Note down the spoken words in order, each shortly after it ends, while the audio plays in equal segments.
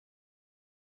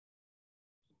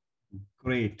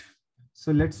Great.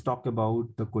 So let's talk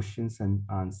about the questions and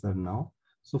answer now.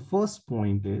 So first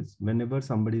point is whenever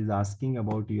somebody is asking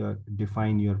about your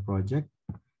define your project,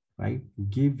 right?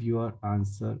 Give your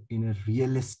answer in a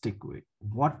realistic way.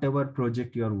 Whatever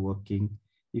project you are working,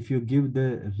 if you give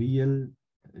the real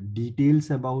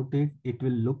details about it, it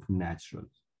will look natural.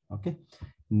 Okay.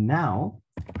 Now,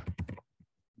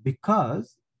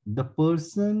 because the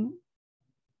person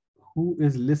who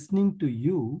is listening to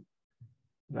you,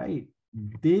 right?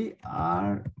 They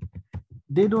are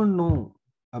they don't know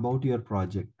about your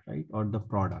project, right, or the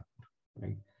product,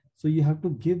 right? So you have to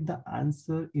give the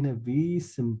answer in a very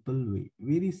simple way,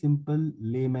 very simple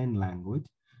layman language,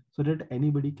 so that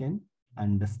anybody can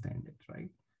understand it, right?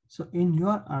 So in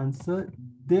your answer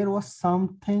there was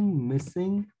something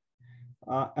missing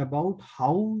about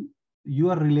how you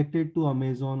are related to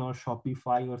Amazon or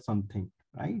Shopify or something,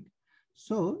 right?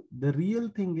 So the real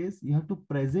thing is you have to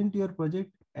present your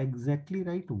project exactly,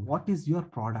 right? What is your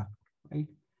product, right?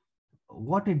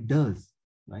 What it does,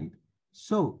 right?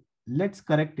 So let's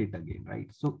correct it again, right?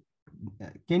 So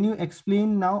can you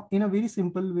explain now in a very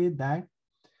simple way that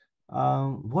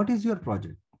what is your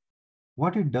project,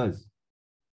 what it does?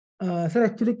 Sir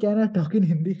actually क्या ना talk in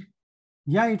Hindi.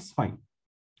 या it's fine,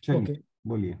 चलिए okay.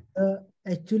 बोलिए.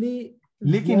 Actually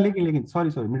we लेकिन are. लेकिन लेकिन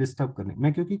sorry sorry मैं disturb करने,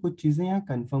 मैं क्योंकि कुछ चीजें यहाँ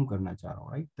कंफर्म करना चाह रहा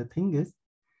हूँ, right? The thing is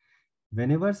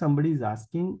whenever somebody is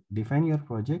asking define your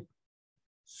project,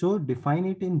 so define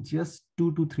it in just 2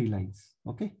 to 3 lines,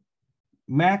 okay?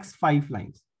 Max 5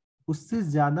 lines. उससे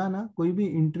ज्यादा ना कोई भी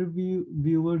इंटरव्यू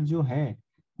व्यूअर जो है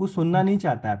वो सुनना नहीं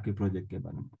चाहता है आपके प्रोजेक्ट के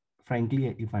बारे में. Frankly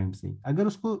if I am saying, अगर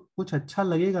उसको कुछ अच्छा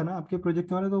लगेगा ना आपके प्रोजेक्ट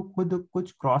के बारे में तो खुद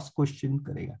कुछ क्रॉस क्वेश्चन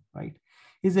करेगा, right?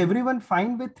 Is everyone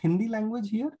fine with Hindi language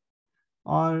here,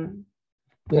 or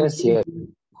who Yes, yes.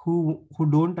 who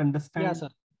don't Yeah, understand? sir.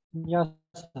 Yeah,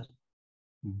 sir.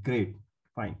 Great,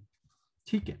 fine.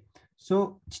 ठीक है. So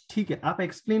ठीक है, आप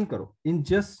एक्सप्लेन करो in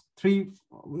just three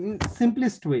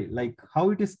simplest way, like how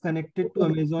it is connected to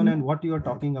Amazon and what you are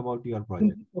talking about your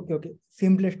project. Okay okay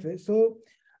simplest way. So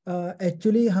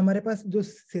actually हमारे पास जो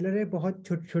seller है बहुत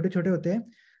छोटे छोटे होते हैं.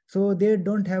 सो दे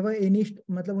डोंट हैव एनी,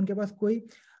 मतलब उनके पास कोई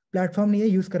प्लेटफॉर्म नहीं है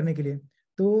यूज करने के लिए.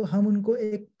 तो हम उनको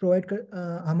एक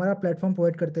हमारा प्लेटफॉर्म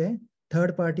प्रोवाइड करते हैं.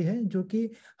 थर्ड पार्टी है जो कि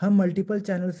हम मल्टीपल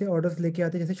चैनल से ऑर्डर्स लेके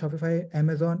आते हैं, जैसे शॉपिफाई,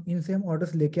 अमेजोन, इनसे हम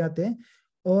ऑर्डर्स लेके आते हैं.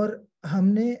 और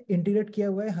हमने इंटीग्रेट किया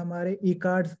हुआ है हमारे ई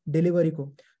कार्ड्स डिलीवरी को.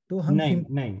 तो हम नहीं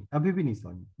नहीं, अभी भी नहीं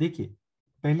समझ. देखिए,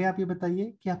 पहले आप ये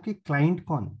बताइए कि आपके क्लाइंट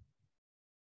कौन है.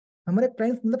 हमारे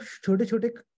क्लाइंट्स मतलब छोटे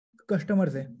छोटे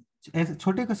कस्टमर्स हैं. ऐसे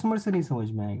छोटे कस्टमर से नहीं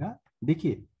समझ में आएगा.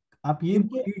 देखिए, आप ये जिनके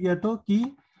बोलिए या तो कि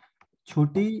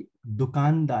छोटी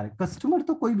दुकानदार, कस्टमर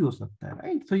तो कोई भी हो सकता है,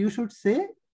 right? So you should say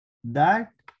that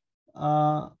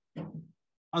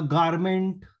a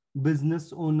garment business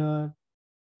owner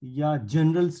या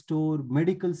general store,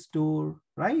 medical store,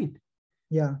 right?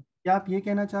 या क्या आप ये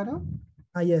कहना चाह रहे हो?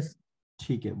 हाँ यस.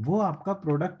 ठीक है, वो आपका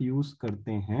प्रोडक्ट यूज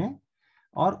करते हैं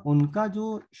और उनका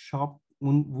जो शॉप,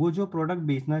 वो जो प्रोडक्ट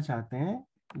बेचना चाहते हैं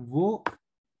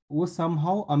वो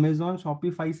समहाउ अमेजोन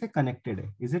शॉपिफाई से कनेक्टेड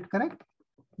है. Is it correct?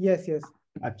 Yes yes.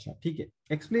 अच्छा, ठीक है,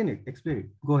 एक्सप्लेन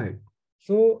इट, गो अहेड.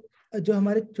 सो जो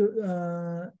हमारे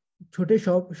छोटे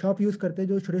शॉप यूज करते हैं,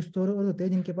 जो छोटे स्टोर होते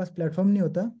हैं जिनके पास प्लेटफॉर्म नहीं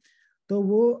होता, तो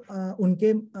वो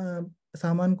उनके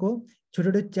सामान को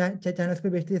छोटे छोटे चैनल्स पे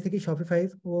बेचते हैं, जैसे कि शॉपिफाई.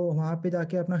 वो वहाँ पे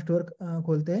जाके अपना स्टोर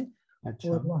खोलते हैं अच्छा.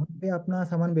 और वहाँ पे अपना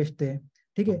सामान बेचते हैं.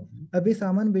 ठीक है. अभी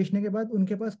सामान बेचने के बाद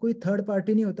उनके पास कोई थर्ड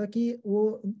पार्टी नहीं होता कि वो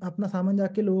अपना सामान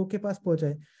जाके लोगों के पास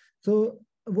पहुंचाए. सो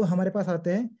वो हमारे पास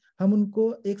आते हैं. हम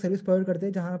उनको एक सर्विस प्रोवाइड करते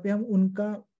हैं जहाँ पे हम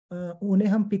उन्हें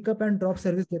हम पिकअप एंड ड्रॉप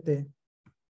सर्विस देते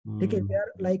हैं. ठीक है. They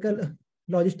are like a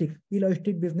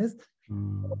logistic business.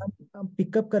 हम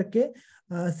पिकअप करके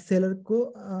सेलर को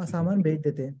सामान भेज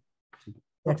देते हैं.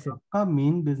 तो That's it. आपका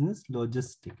मेन बिजनेस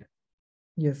लॉजिस्टिक है,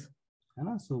 Yes. है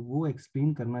ना? सो वो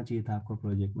एक्सप्लेन करना चाहिए था आपको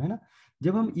प्रोजेक्ट में, है ना?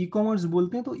 जब हम ई कॉमर्स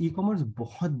बोलते हैं तो ई कॉमर्स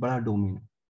बहुत बड़ा डोमेन है.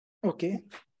 Okay.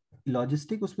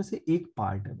 लॉजिस्टिक उसमें से एक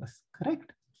पार्ट है बस,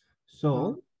 करेक्ट? सो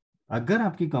हाँ. अगर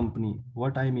आपकी company,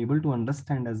 what I am able to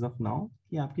understand as of now,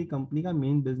 कि आपकी कंपनी का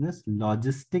main business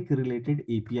logistic related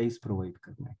APIs provide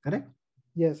करना है, करेक्ट?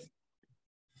 Yes.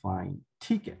 फाइन,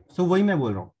 ठीक है. सो वही मैं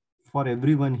बोल रहा हूँ, for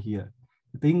everyone here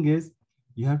thing is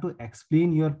you have to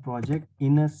explain your project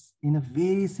in a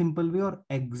very simple way और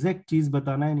एग्जैक्ट चीज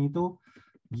बताना है. नहीं तो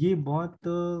ये बहुत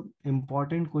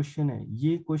इंपॉर्टेंट क्वेश्चन है.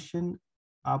 ये क्वेश्चन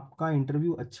आपका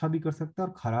इंटरव्यू अच्छा भी कर सकता है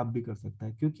और खराब भी कर सकता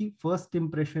है, क्योंकि फर्स्ट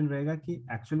इंप्रेशन रहेगा कि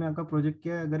एक्चुअल में आपका प्रोजेक्ट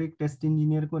क्या है. अगर एक टेस्ट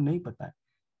इंजीनियर को नहीं पता है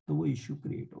तो वो इश्यू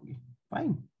क्रिएट होगी.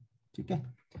 फाइन, ठीक है,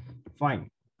 फाइन.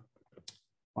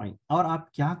 फाइन। और आप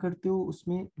क्या करते हो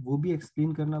उसमें वो भी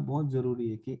एक्सप्लेन करना बहुत जरूरी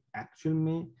है कि एक्चुअल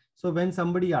में, so when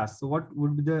somebody asks so what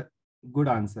would be the good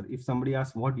answer if somebody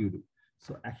asks what you do,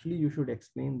 so actually you should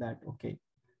explain that okay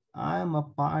I am a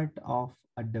part of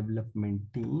a development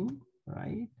team,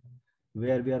 right?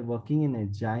 Where we are working in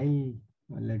agile,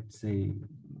 let's say,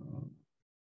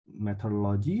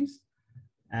 methodologies,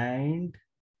 and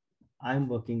I'm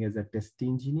working as a test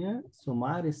engineer. So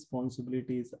my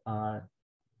responsibilities are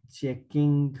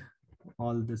checking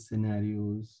all the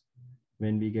scenarios.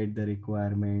 When we get the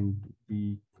requirement,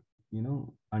 we,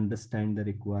 understand the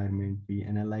requirement, we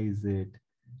analyze it.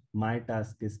 My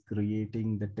task is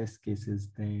creating the test cases,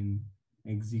 then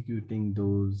executing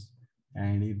those,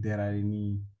 and if there are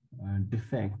any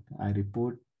defect, I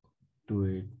report to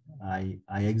it. I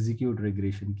execute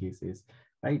regression cases,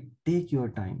 right? Take your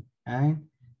time and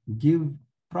give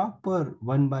proper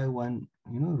one by one,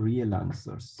 real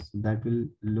answers. That will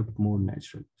look more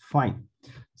natural. Fine.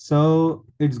 So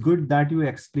it's good that you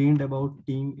explained about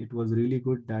team. It was really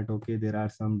good that okay, there are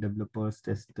some developers,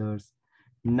 testers.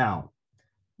 Now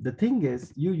the thing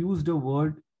is, you used a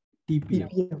word TPM,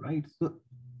 TPM. right? So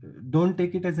don't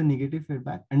take it as a negative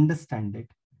feedback. Understand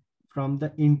it from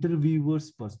the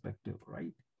interviewer's perspective,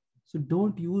 right? So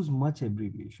don't use much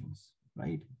abbreviations,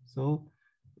 right? So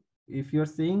if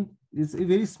you're saying it's a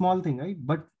very small thing, right?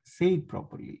 But say it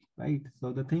properly, right?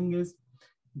 So the thing is,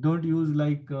 don't use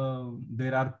like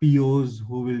there are POs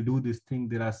who will do this thing,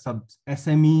 there are sub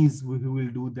SMEs who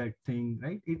will do that thing,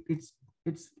 right?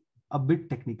 It's a bit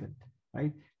technical,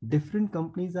 right? Different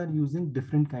companies are using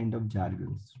different kind of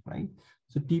jargons, right?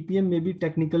 So TPM may be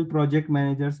technical project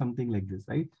manager, something like this,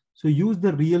 right? So use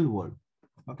the real word,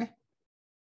 okay?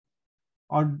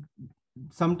 Or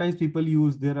sometimes people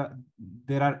use there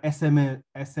are SM,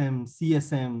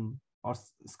 CSM, or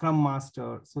Scrum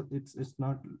Master. So it's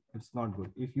not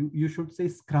good. If you should say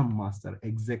Scrum Master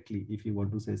exactly if you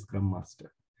want to say Scrum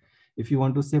Master. If you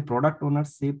want to say product owner,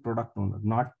 say product owner,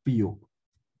 not PO.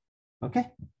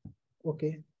 Okay.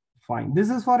 Okay. Fine. This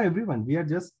is for everyone. We are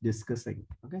just discussing.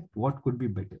 Okay. What could be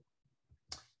better?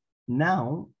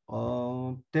 Now,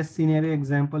 test scenario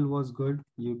example was good.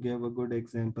 You gave a good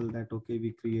example that, okay,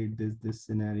 we create this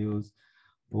scenarios.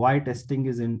 Why testing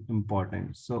is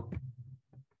important. So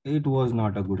it was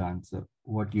not a good answer,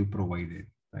 what you provided,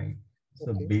 right?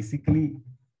 So Okay. basically,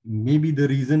 maybe the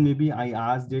reason, maybe I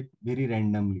asked it very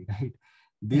randomly, right?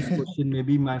 This question may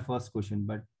be my first question,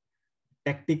 but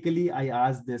tactically I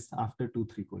asked this after 2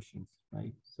 3 questions,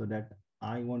 right? So that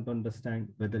I want to understand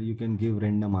whether you can give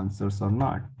random answers or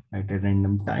not at a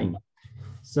random time.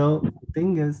 So the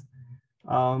thing is,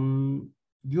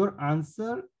 your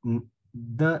answer,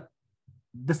 the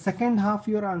the second half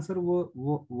your answer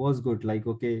was good, like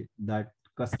okay, that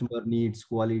customer needs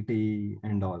quality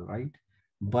and all, right?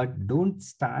 But don't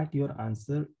start your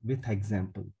answer with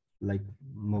example like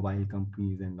mobile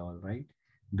companies and all, right?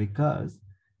 Because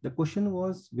the question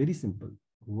was very simple: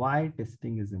 why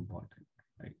testing is important,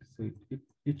 right? So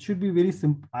it should be very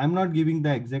simple. I'm not giving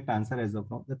the exact answer as of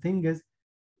now. The thing is,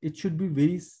 it should be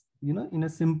very, in a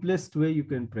simplest way you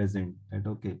can present that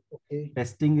okay, Okay.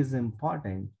 testing is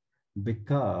important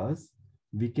because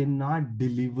we cannot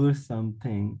deliver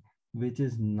something which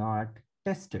is not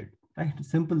tested, right?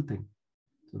 Simple thing.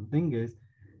 So the thing is,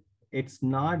 it's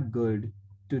not good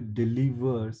to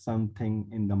deliver something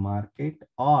in the market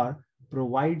or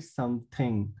provide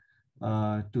something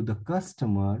to the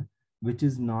customer which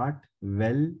is not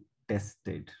well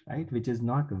tested, right? Which is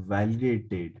not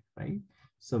validated, right?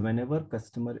 So whenever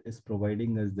customer is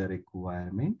providing us the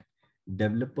requirement,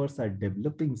 developers are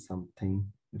developing something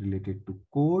related to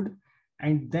code,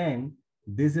 and then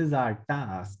this is our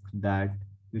task that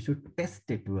we should test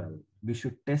it well. We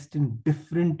should test in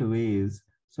different ways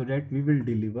so that we will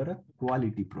deliver a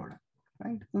quality product,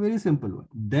 right? A very simple one.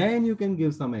 Then you can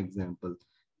give some example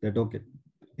that okay,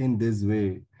 in this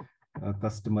way a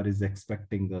customer is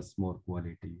expecting us more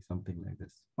quality, something like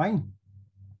this. Fine.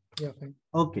 Yeah, fine.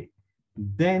 Okay.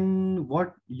 Then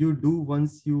what you do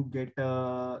once you get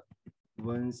a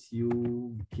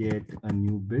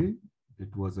new build,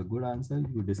 it was a good answer.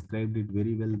 You described it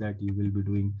very well that you will be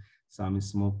doing some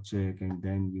smoke check and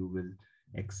then you will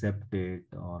accept it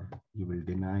or you will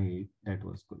deny it. That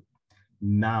was good.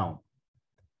 Now,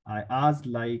 I asked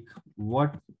like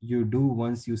what you do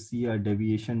once you see a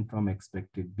deviation from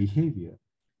expected behavior.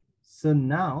 So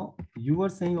now you were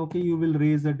saying, okay, you will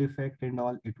raise a defect and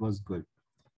all. It was good.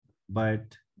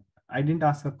 But I didn't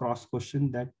ask a cross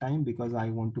question that time because I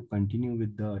want to continue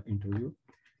with the interview.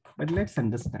 But let's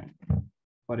understand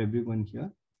for everyone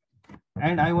here.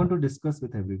 And I want to discuss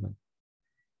with everyone.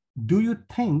 Do you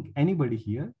think anybody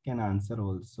here can answer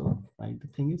also? Right. The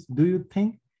thing is, do you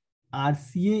think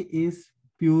RCA is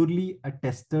purely a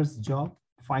tester's job?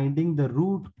 Finding the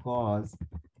root cause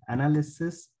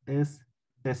analysis is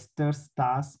tester's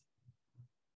task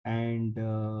and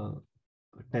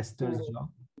tester's Mm, job.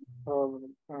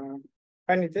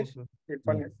 Fine, Nitesh. Okay. It's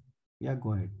fun. Yes. Yeah,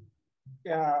 go ahead.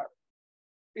 Yeah,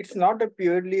 it's not a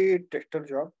purely tester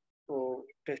job. So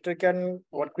tester can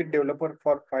work with developer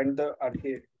for find the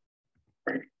RCA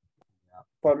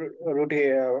for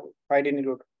route find any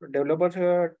route. Developers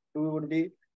do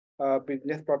only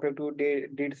business proper to they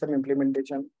did some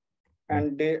implementation Yeah.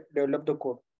 and they develop the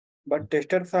code. But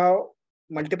testers have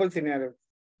multiple scenarios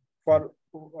for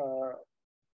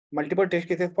multiple test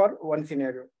cases for one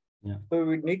scenario. Yeah. So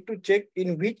we need to check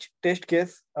in which test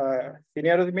case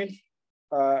scenario means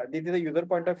this is a user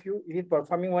point of view. It is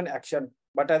performing one action,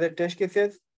 but as a test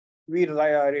cases, we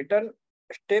return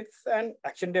steps and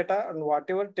action data on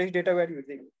whatever test data we are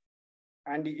using,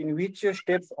 and in which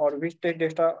steps or which test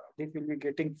data this will be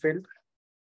getting failed.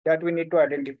 That we need to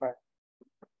identify.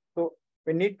 So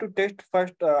we need to test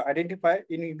first, identify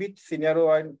in which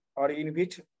scenario or in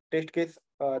which test case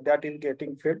that is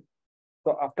getting failed.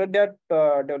 So after that,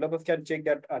 developers can check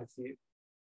that RCA.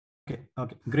 Okay.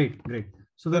 Okay. Great. Great.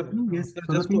 So the Sir, thing is, sir,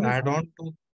 so the just to thing is, add on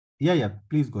to yeah, yeah.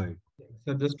 Please go ahead.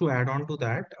 sir, just to add on to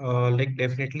that, like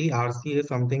definitely RC is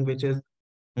something which is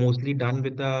mostly done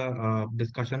with the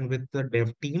discussion with the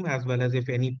dev team as well as if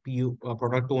any PU,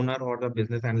 product owner or the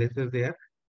business analyst is there,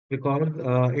 because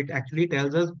it actually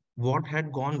tells us what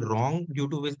had gone wrong due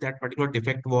to which that particular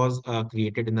defect was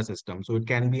created in the system. So it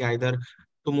can be either,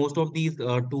 so most of these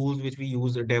tools which we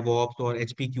use, DevOps or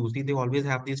HPQC, they always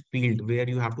have this field where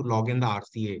you have to log in the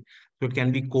RCA. So it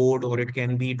can be code or it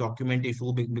can be document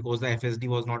issue because the FSD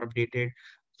was not updated.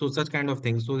 So such kind of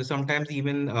things. So sometimes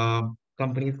even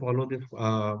companies follow this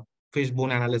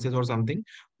fishbone analysis or something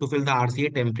to fill the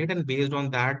RCA template, and based on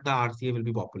that, the RCA will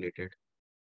be populated.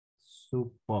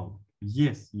 Superb.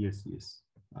 Yes, yes, yes.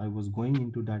 I was going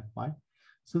into that part.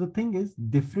 So the thing is,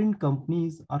 different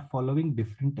companies are following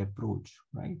different approach,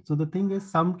 right? So the thing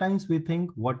is, sometimes we think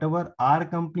whatever our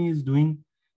company is doing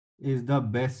is the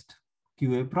best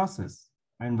QA process,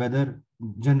 and whether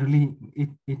generally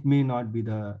it may not be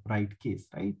the right case,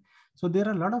 right? So there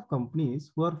are a lot of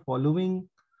companies who are following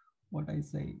what I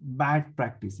say, bad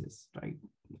practices, right?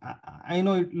 I, I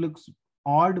know it looks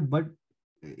odd, but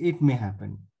it may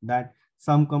happen that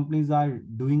some companies are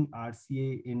doing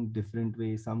RCA in different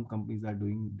ways, some companies are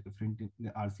doing different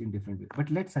RCA in different ways. But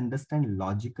let's understand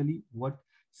logically what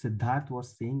Siddharth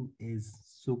was saying is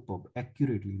superb,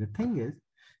 accurately. The thing is,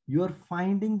 you are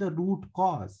finding the root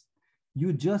cause.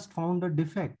 You just found a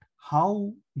defect.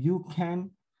 How you can,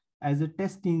 as a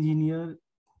test engineer,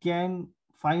 can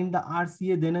find the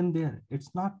RCA then and there?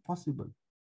 It's not possible,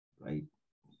 right?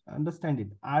 Understand it.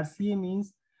 RCA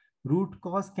means root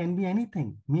cause can be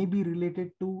anything, maybe related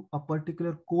to a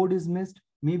particular code is missed,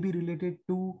 maybe related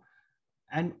to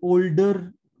an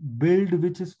older build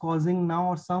which is causing now,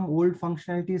 or some old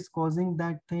functionality is causing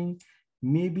that thing.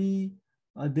 Maybe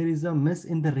there is a miss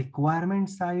in the requirement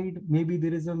side, maybe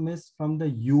there is a miss from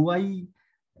the UI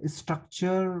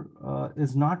structure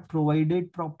is not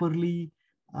provided properly.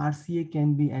 RCA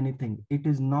can be anything. It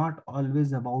is not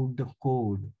always about the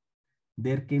code.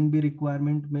 There can be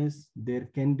requirement miss, there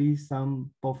can be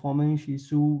some performance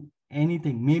issue,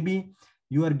 anything. Maybe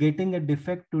you are getting a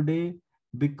defect today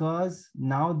because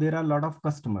now there are a lot of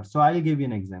customers. So I'll give you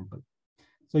an example.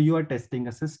 So you are testing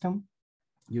a system,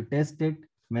 you test it.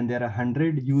 When there are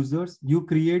 100 users, you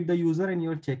create the user and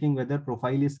you're checking whether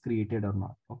profile is created or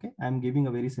not. Okay, I'm giving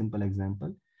a very simple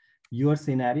example. Your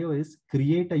scenario is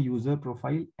create a user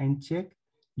profile and check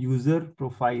user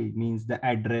profile means the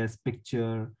address,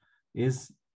 picture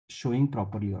is showing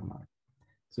properly or not.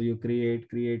 So you create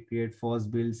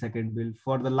first build, second build.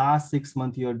 For the last 6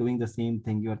 months, you are doing the same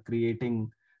thing. You are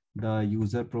creating the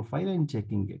user profile and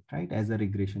checking it, right? As a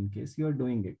regression case, you are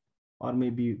doing it. Or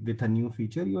maybe with a new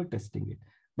feature, you are testing it.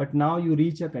 But now you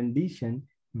reach a condition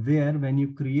where when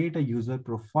you create a user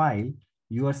profile,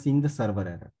 you are seeing the server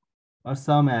error or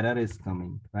some error is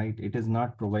coming, right? It is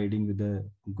not providing you the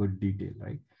good detail,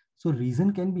 right? So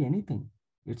reason can be anything.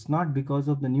 It's not because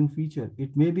of the new feature.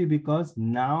 It may be because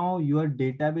now your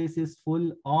database is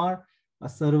full, or a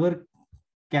server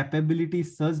capability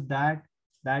such that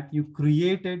you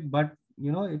create it, but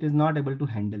it is not able to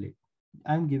handle it.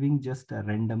 I'm giving just a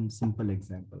random simple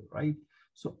example, right?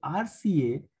 So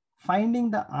RCA,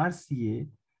 finding the RCA,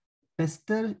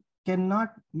 tester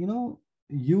cannot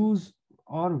use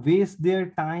or waste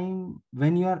their time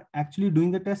when you are actually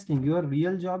doing the testing. Your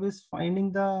real job is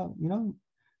finding the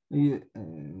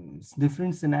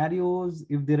different scenarios.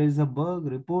 If there is a bug,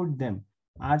 report them.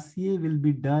 RCA will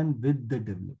be done with the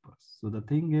developers. So the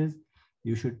thing is,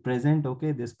 you should present,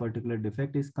 okay, this particular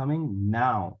defect is coming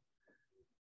now.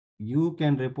 You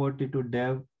can report it to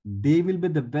dev. They will be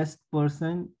the best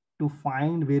person to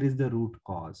find where is the root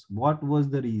cause, what was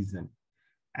the reason.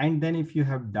 And then if you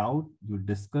have doubt, you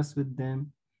discuss with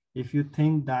them. If you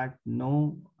think that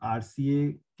no,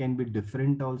 RCA can be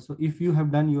different also, if you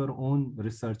have done your own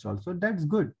research also, that's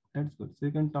good, that's good. So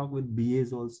you can talk with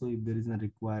BAs also if there is a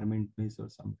requirement base or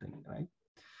something, right?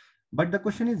 But the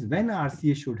question is when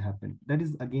RCA should happen. That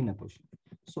is again a question.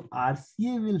 So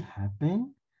RCA will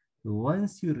happen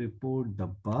once you report the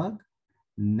bug.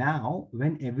 Now,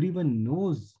 when everyone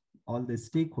knows, all the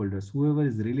stakeholders, whoever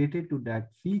is related to that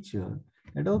feature,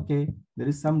 that okay, there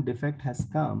is some defect has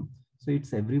come. So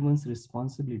it's everyone's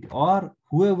responsibility, or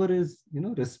whoever is,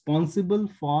 responsible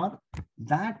for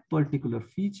that particular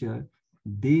feature,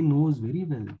 they knows very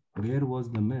well where was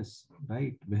the miss,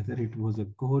 right? Whether it was a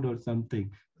code or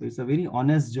something. So it's a very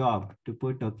honest job to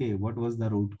put, okay, what was the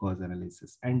root cause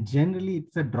analysis? And generally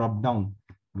it's a drop down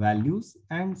values,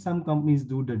 and some companies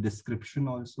do the description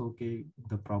also, okay,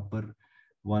 the proper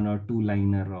 1 or 2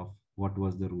 liner of what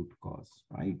was the root cause,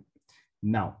 right?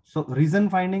 Now, so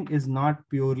reason finding is not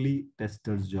purely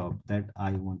tester's job, that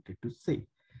I wanted to say.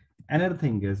 Another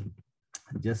thing is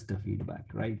just a feedback,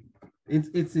 right?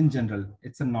 It's in general,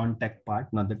 it's a non-tech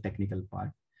part, not the technical part.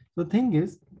 So thing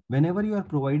is, whenever you are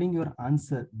providing your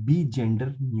answer, be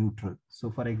gender neutral.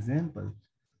 So for example,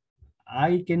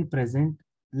 I can present,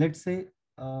 let's say,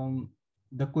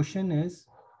 the question is,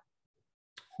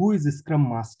 who is Scrum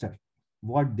Master?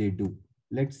 What they do?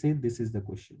 Let's say this is the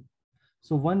question.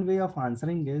 So one way of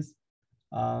answering is,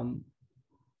 um,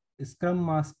 Scrum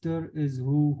Master is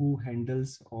who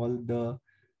handles all the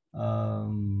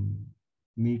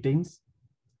meetings.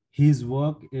 His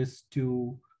work is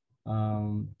to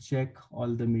check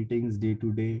all the meetings day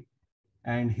to day,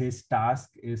 and his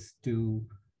task is to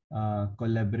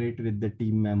collaborate with the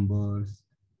team members,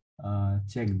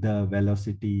 check the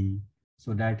velocity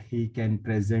so that he can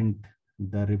present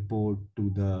the report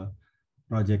to the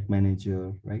project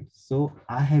manager, right? So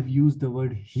I have used the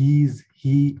word he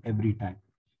every time,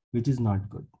 which is not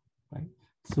good, right?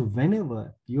 So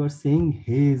whenever you are saying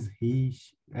his, he,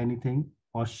 anything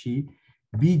or she,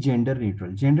 be gender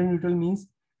neutral. Gender neutral means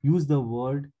use the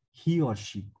word he or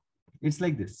she. It's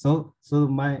like this. So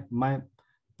my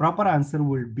proper answer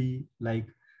would be like,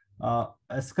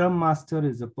 a scrum master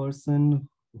is a person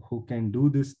who can do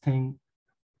this thing,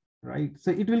 right?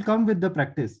 So it will come with the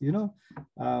practice,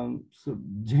 so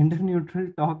gender neutral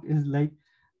talk is like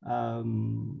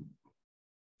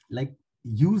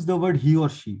use the word he or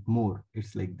she more.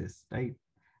 It's like this, right?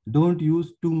 Don't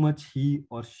use too much he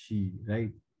or she,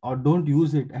 right? Or don't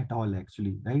use it at all,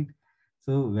 actually, right?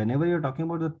 So whenever you're talking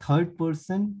about the third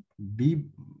person, be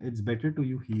it's better to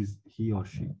you he or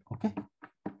she. Okay,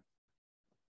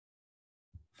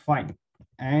 fine.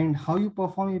 And how you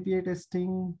perform API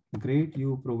testing? Great,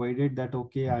 you provided that,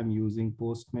 okay, I'm using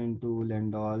Postman tool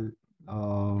and all.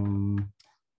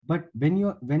 But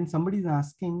when somebody is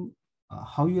asking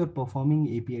how you are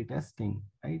performing API testing,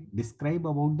 right? Describe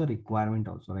about the requirement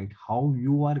also, right? How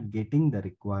you are getting the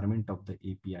requirement of the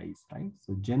APIs, right?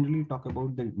 So generally talk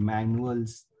about the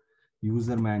manuals,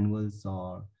 user manuals,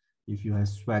 or if you have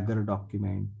Swagger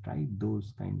document, right?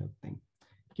 Those kind of things.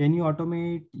 Can you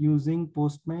automate using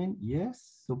Postman?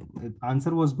 Yes. So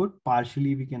answer was good.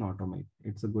 Partially we can automate.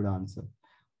 It's a good answer.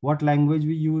 What language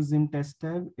we use in test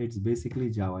tab? It's basically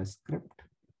JavaScript.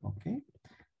 Okay.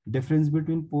 Difference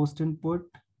between post and put.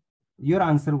 Your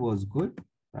answer was good,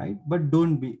 right? But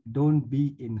don't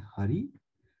be in hurry,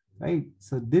 right?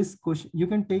 So this question you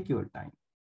can take your time,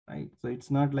 right? So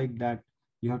it's not like that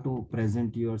you have to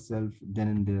present yourself then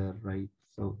and there, right?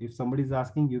 So if somebody is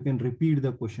asking, you can repeat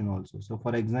the question also. So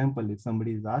for example, if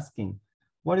somebody is asking,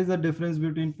 what is the difference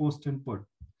between post and put?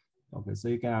 Okay, so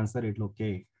you can answer it.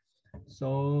 Okay,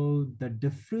 so the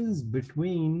difference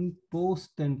between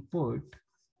post and put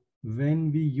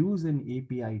when we use an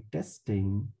API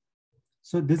testing.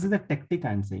 So this is a tactic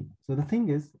I'm saying. So the thing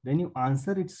is, when you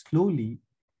answer it slowly,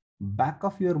 back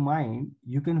of your mind,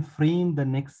 you can frame the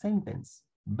next sentence.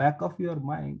 Back of your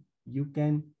mind, you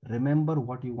can remember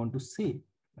what you want to say,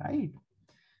 right?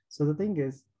 So the thing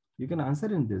is, you can answer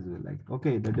in this way, like,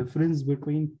 okay, the difference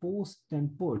between post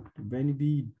and put when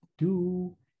we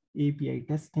do API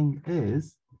testing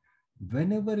is,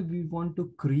 whenever we want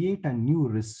to create a new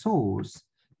resource,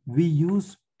 we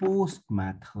use post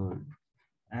method,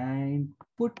 and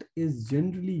put is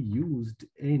generally used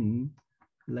in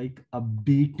like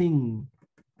updating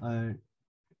uh,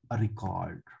 a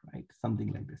record, right?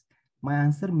 Something like this. My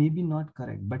answer may be not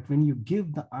correct, but when you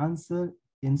give the answer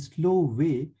in slow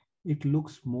way, it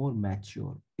looks more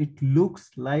mature. It looks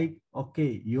like,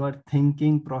 okay, you are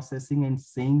thinking, processing, and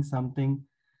saying something,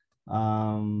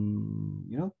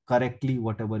 correctly,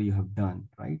 whatever you have done,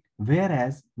 right?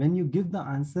 Whereas when you give the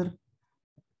answer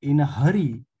in a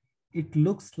hurry, it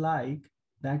looks like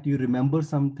that you remember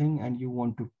something and you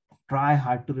want to try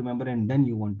hard to remember, and then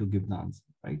you want to give the answer,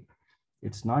 right?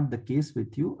 It's not the case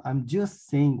with you. I'm just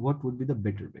saying what would be the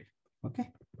better way. Okay,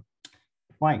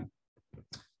 fine.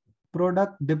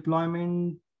 Product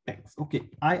deployment text. Okay,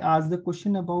 I asked the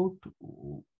question about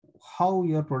how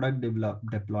your product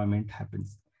deployment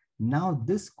happens. Now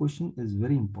this question is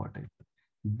very important.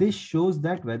 This shows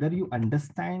that whether you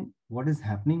understand what is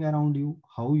happening around you,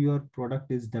 how your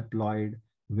product is deployed,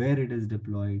 where it is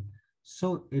deployed.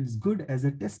 So it's good as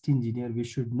a test engineer, we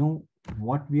should know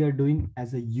what we are doing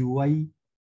as a UI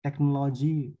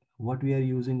technology, what we are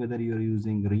using, whether you are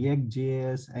using React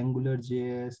JS, Angular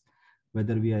JS,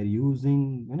 whether we are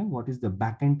using, what is the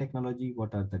backend technology,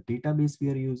 what are the database we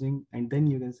are using. And then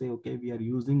you can say, okay, we are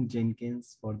using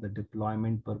Jenkins for the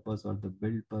deployment purpose or the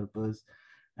build purpose.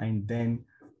 And then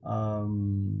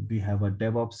we have a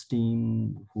DevOps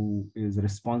team who is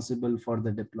responsible for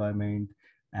the deployment.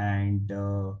 And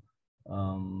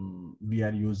we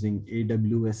are using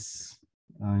AWS,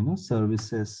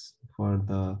 services for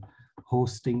the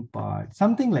hosting part,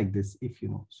 something like this, if you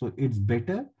know. So it's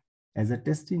better as a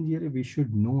test engineer, we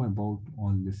should know about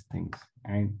all these things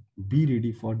and be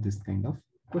ready for this kind of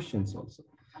questions also.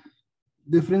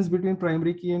 Difference between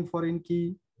primary key and foreign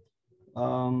key.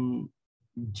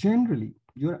 Generally,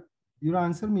 your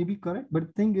answer may be correct, but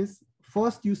the thing is,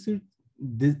 first you should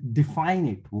define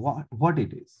it, what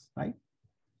it is, right?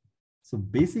 So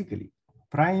basically,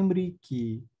 primary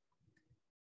key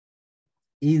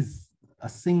is a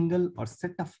single or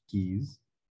set of keys,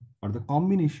 or the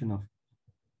combination of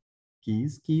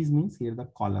keys. Keys means here the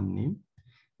column name,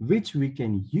 which we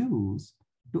can use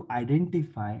to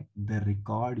identify the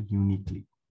record uniquely,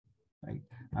 right?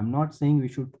 I'm not saying we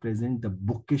should present the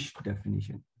bookish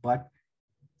definition, but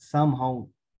somehow,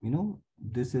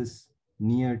 this is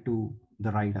near to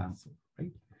the right answer,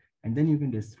 right? And then you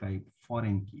can describe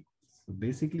foreign key. So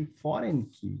basically, foreign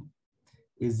key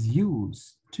is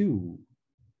used to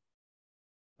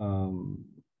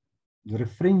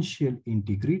referential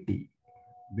integrity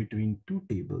between two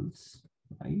tables,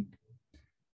 right?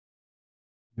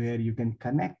 Where you can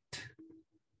connect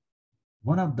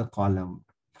one of the column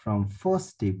from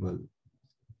first table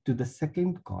to the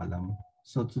second column.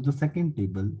 So to the second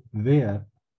table, where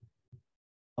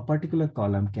a particular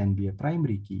column can be a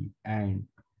primary key and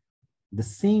the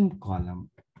same column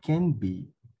can be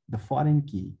the foreign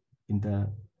key in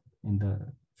the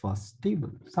first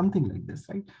table, something like this,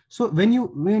 right? So when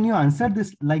you answer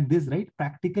this like this, right,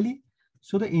 practically,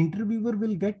 so the interviewer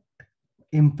will get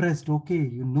impressed. Okay,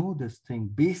 you know this thing,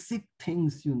 basic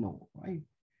things, right?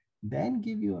 Then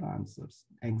give your answers,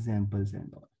 examples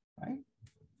and all, right?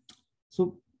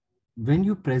 So when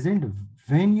you present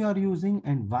when you are using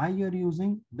and why you are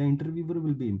using, the interviewer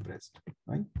will be impressed,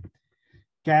 right?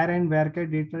 Char and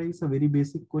varchar data is a very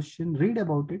basic question. Read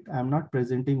about it. I'm not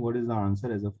presenting what is the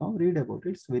answer as of now. Read about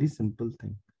it. It's a very simple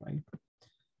thing, right?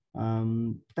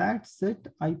 That's it,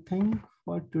 I think,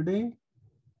 for today.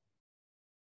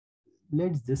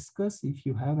 Let's discuss if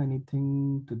you have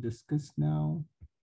anything to discuss now.